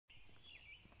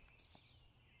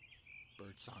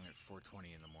bird song at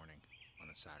 4:20 in the morning on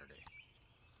a Saturday.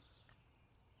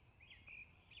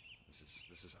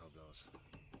 This is how it goes.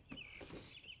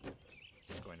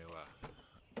 Just going to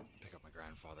pick up my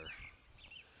grandfather.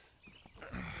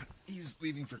 He's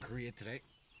leaving for Korea today.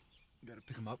 Got to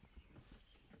pick him up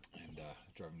and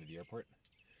drive him to the airport.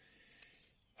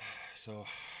 So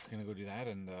I'm gonna go do that,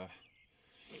 and I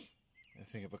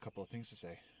think of a couple of things to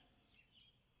say.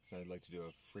 So I'd like to do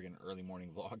a friggin' early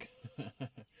morning vlog.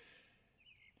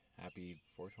 Happy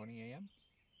 4:20 a.m.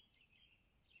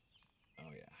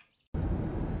 Oh yeah.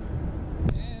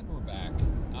 And we're back.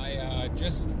 I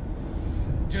just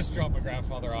dropped my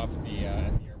grandfather off at the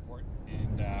airport,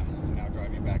 and I'm now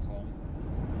driving back home.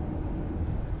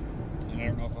 And I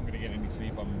don't know if I'm gonna get any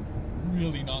sleep. I'm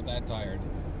really not that tired.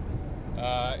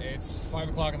 It's 5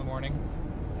 o'clock in the morning.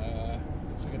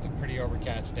 Looks like it's a pretty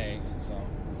overcast day, so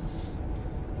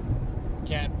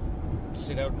can't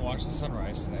sit out and watch the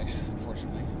sunrise today,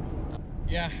 unfortunately.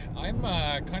 Yeah, I'm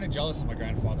kind of jealous of my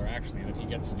grandfather, actually, that he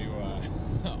gets to do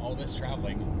all this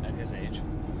traveling at his age.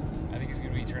 I think he's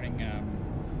going to be turning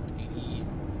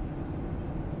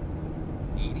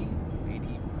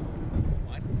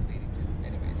 81,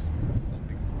 anyways,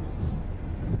 something.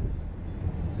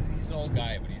 He's an old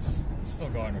guy, but he's still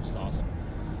going, which is awesome.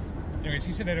 Anyways,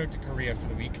 he's headed out to Korea for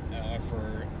the week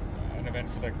for an event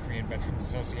for the Korean Veterans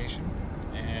Association,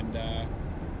 and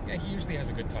yeah, he usually has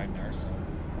a good time there, so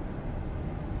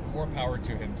more power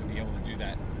to him to be able to do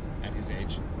that at his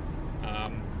age,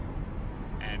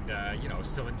 and you know,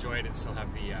 still enjoy it and still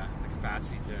have the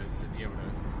capacity to be able to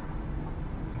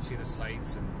see the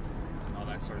sights and all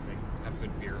that sort of thing, have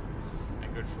good beer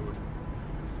and good food.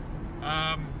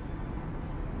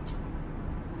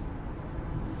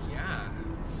 Yeah,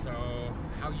 so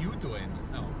how you doing?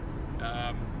 No.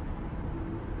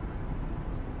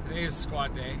 Today is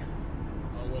squat day.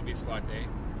 Well, it will be squat day.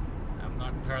 I'm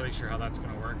not entirely sure how that's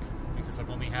going to work because I've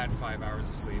only had 5 hours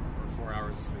of sleep, or 4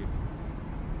 hours of sleep.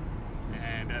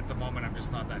 And at the moment, I'm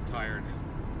just not that tired.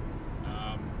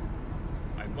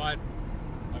 I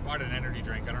bought an energy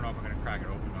drink. I don't know if I'm going to crack it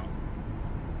open though,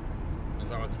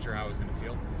 because I wasn't sure how I was going to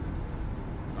feel.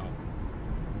 So,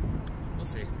 we'll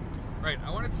see. Right,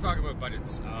 I wanted to talk about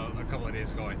budgets a couple of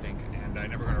days ago, I think, and I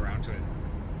never got around to it.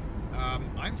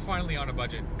 I'm finally on a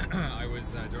budget. I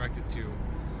was directed to,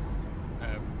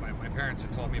 my parents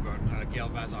had told me about Gail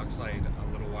Vaz-Oxlade a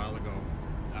little while ago,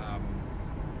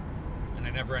 and I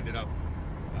never ended up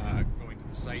going to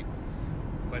the site,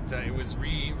 but it was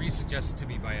re-suggested to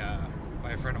me by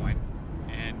a friend of mine,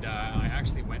 and I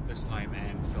actually went this time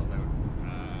and filled out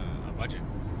a budget.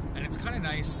 And it's kind of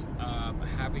nice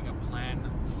having a plan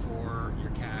for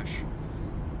your cash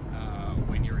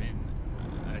when you're in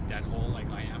a debt hole like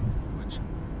I am, which,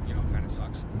 you know, kind of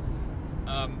sucks.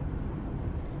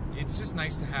 It's just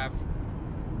nice to have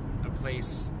a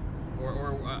place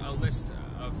or a list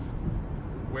of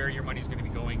where your money's going to be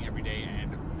going every day,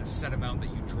 and a set amount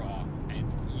that you draw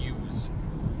and use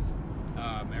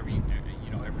every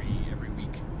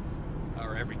week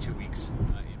or every 2 weeks.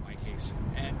 Case.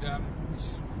 And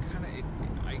it's just kind of,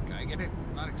 I get it,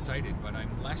 not excited, but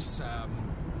I'm less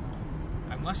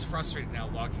frustrated now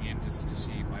logging in to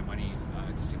see my money,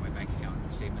 to see my bank account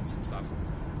statements and stuff,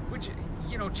 which,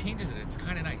 you know, changes it. It's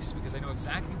kind of nice because I know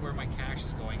exactly where my cash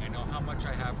is going. I know how much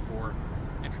I have for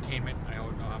entertainment. I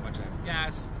know how much I have for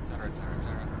gas, etc., etc.,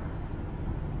 etc.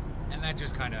 And that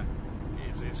just kind of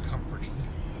is comforting.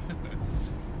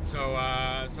 So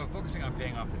focusing on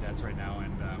paying off the debts right now,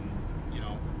 and you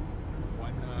know,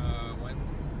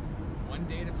 one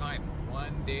day at a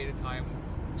time,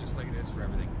 just like it is for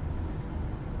everything.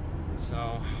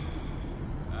 So,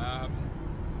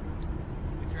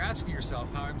 if you're asking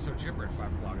yourself how I'm so chipper at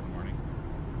 5 o'clock in the morning,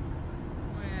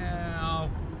 well,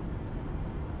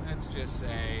 let's just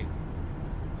say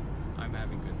I'm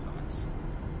having good thoughts.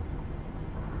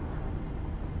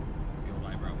 The old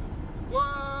eyebrow move.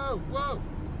 Whoa, whoa!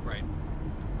 Right.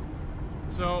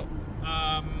 So,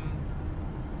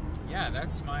 yeah,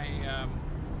 that's my,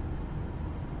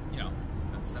 you know,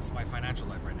 that's my financial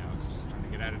life right now. It's just trying to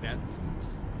get out of debt and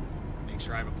make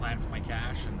sure I have a plan for my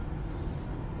cash, and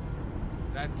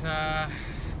that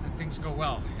things go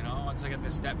well. You know, once I get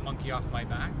this debt monkey off my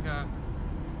back,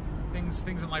 things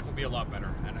in life will be a lot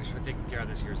better. And I should have taken care of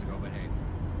this years ago, but hey,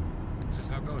 it's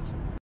just how it goes.